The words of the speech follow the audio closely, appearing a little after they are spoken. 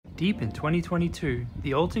Deep in 2022,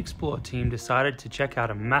 the Xplore team decided to check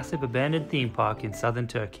out a massive abandoned theme park in southern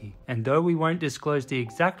Turkey. And though we won't disclose the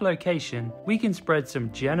exact location, we can spread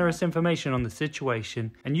some generous information on the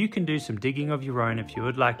situation, and you can do some digging of your own if you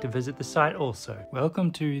would like to visit the site also.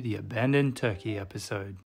 Welcome to the Abandoned Turkey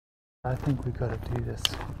episode. I think we gotta do this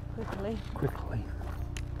quickly.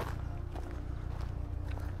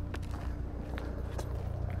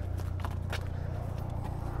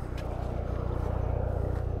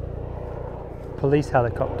 Police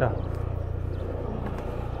helicopter.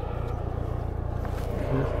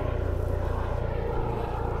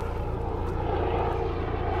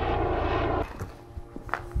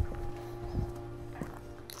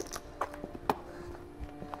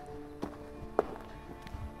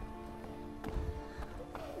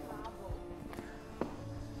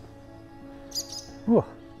 Oh,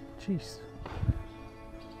 jeez.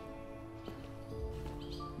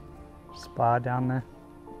 Spa down there.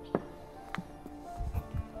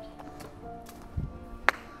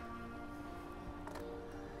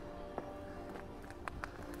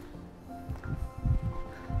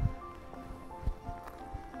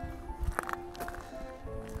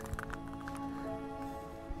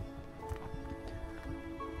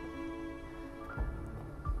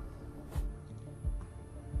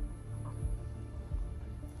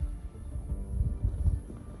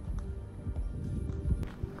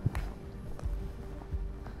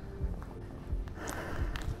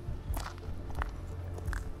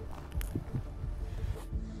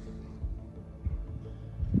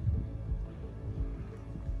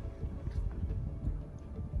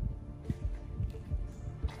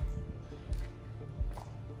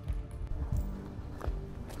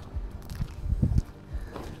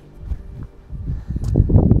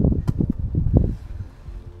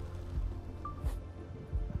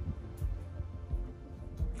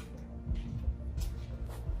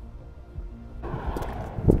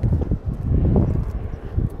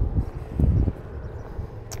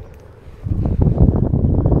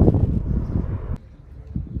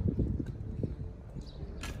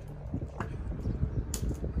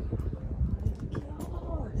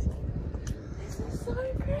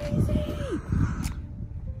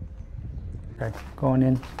 Okay, going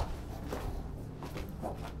in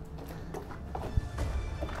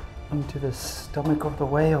into the stomach of the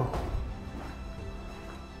whale.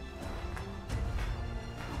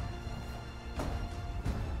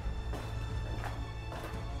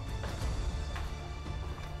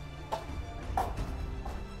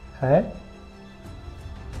 Hey?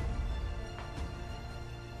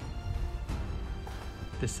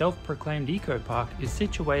 The self-proclaimed eco-park is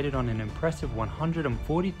situated on an impressive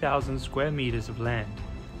 140,000 square meters of land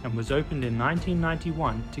and was opened in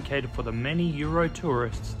 1991 to cater for the many Euro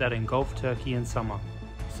tourists that engulf Turkey in summer.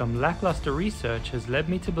 Some lackluster research has led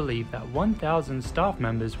me to believe that 1,000 staff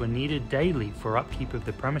members were needed daily for upkeep of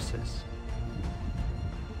the premises.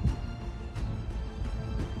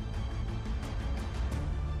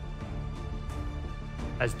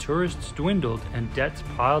 As tourists dwindled and debts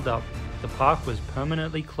piled up, the park was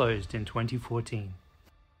permanently closed in 2014.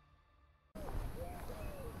 I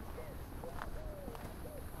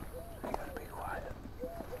gotta be quiet.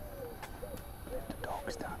 The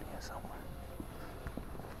dog's down here somewhere.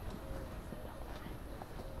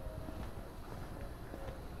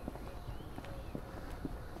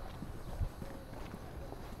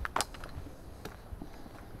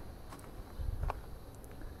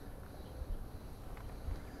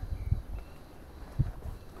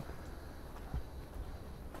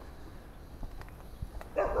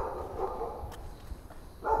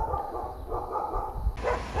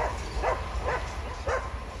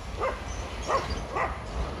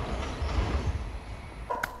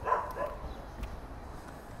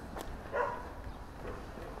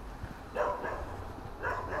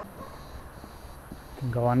 You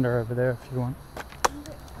can go under over there if you want.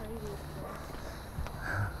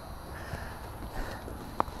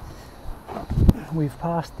 We've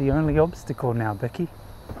passed the only obstacle now, Becky.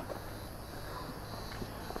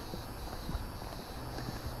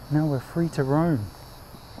 Now we're free to roam.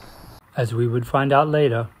 As we would find out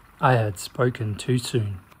later, I had spoken too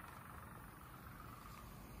soon.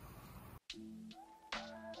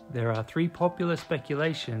 There are three popular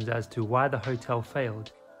speculations as to why the hotel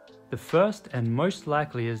failed. The first and most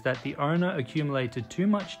likely is that the owner accumulated too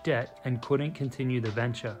much debt and couldn't continue the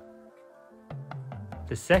venture.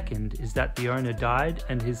 The second is that the owner died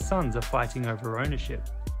and his sons are fighting over ownership.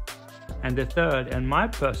 And the third, and my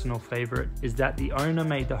personal favorite, is that the owner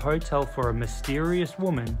made the hotel for a mysterious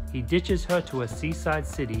woman. He ditches her to a seaside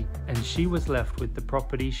city and she was left with the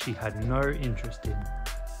property she had no interest in.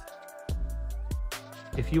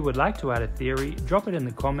 If you would like to add a theory, drop it in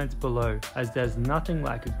the comments below, as there's nothing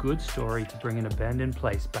like a good story to bring an abandoned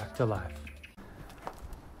place back to life.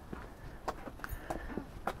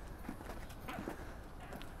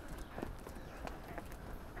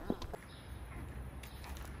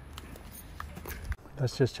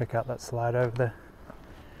 Let's just check out that slide over there.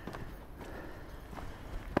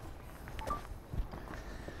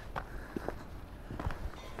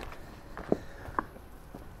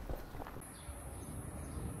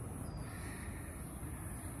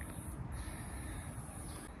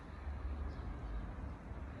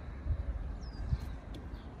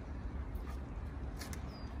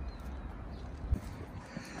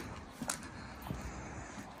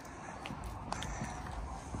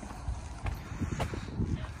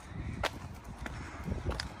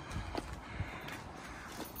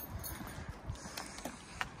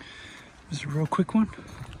 Just a real quick one.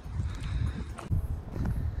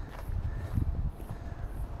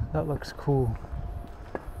 That looks cool.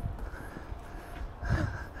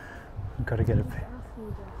 I've got to get a bit.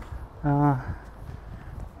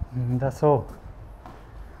 That's all.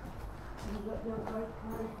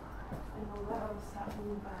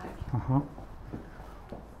 Uh-huh.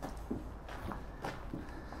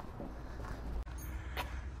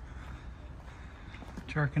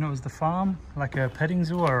 Do you reckon it was the farm, like a petting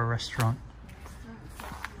zoo or a restaurant?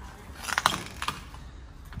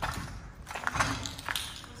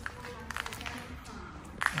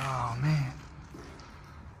 Oh man.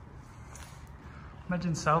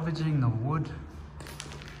 Imagine salvaging the wood.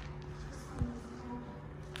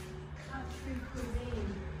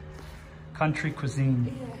 Country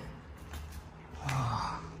cuisine.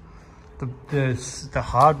 Oh, the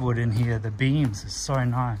hardwood in here, the beams is so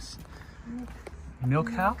nice.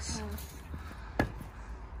 Milk house?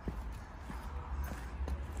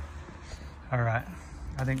 All right,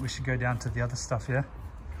 I think we should go down to the other stuff, yeah?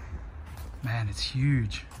 Man, it's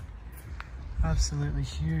huge. Absolutely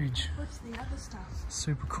huge. What's the other stuff?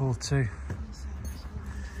 Super cool too.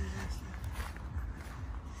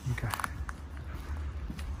 Okay.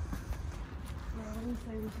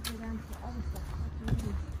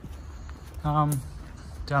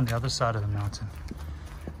 Down the other side of the mountain.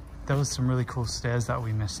 There was some really cool stairs that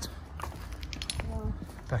we missed. Yeah.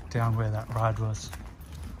 Back down where that ride was.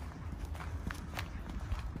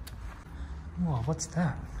 Whoa, what's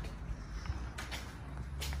that?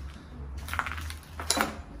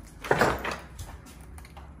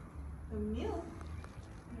 The milk?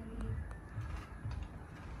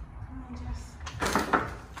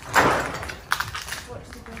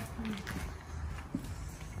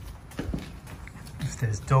 If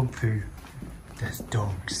there's dog poo, there's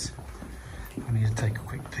dogs. I need to take a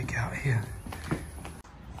quick peek out here.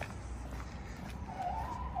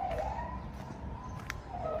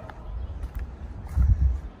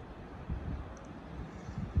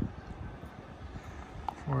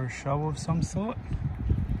 For a show of some sort.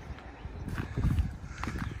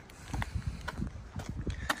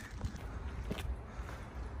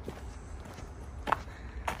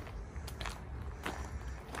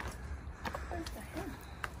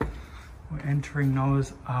 We're entering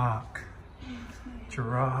Noah's Ark.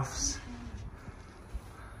 Giraffes.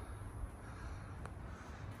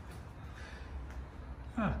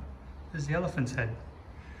 Ah, there's the elephant's head.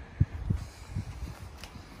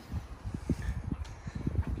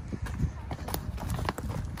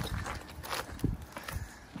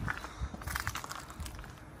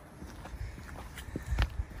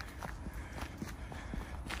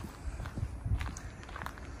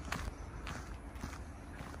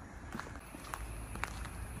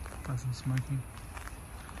 Some smoking.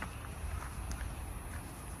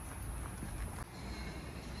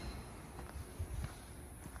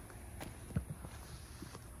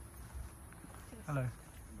 Hello.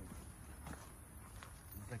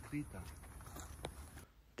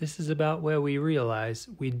 This is about where we realized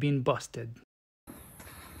we'd been busted.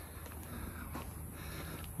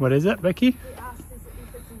 What is it, Becky? He asked us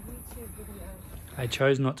if it's a YouTube video. I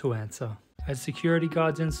chose not to answer. As security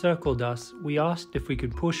guards encircled us, we asked if we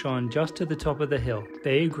could push on just to the top of the hill.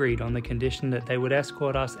 They agreed on the condition that they would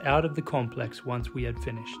escort us out of the complex once we had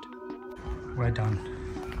finished. We're done.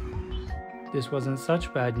 This wasn't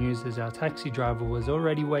such bad news as our taxi driver was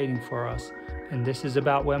already waiting for us, and this is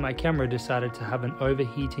about where my camera decided to have an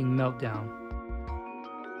overheating meltdown.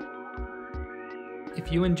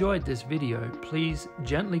 If you enjoyed this video, please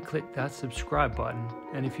gently click that subscribe button,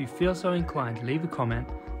 and if you feel so inclined, leave a comment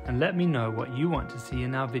and let me know what you want to see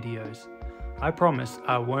in our videos. I promise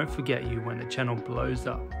I won't forget you when the channel blows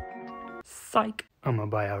up. Psych! I'ma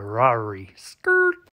buy a Rari. Skirt!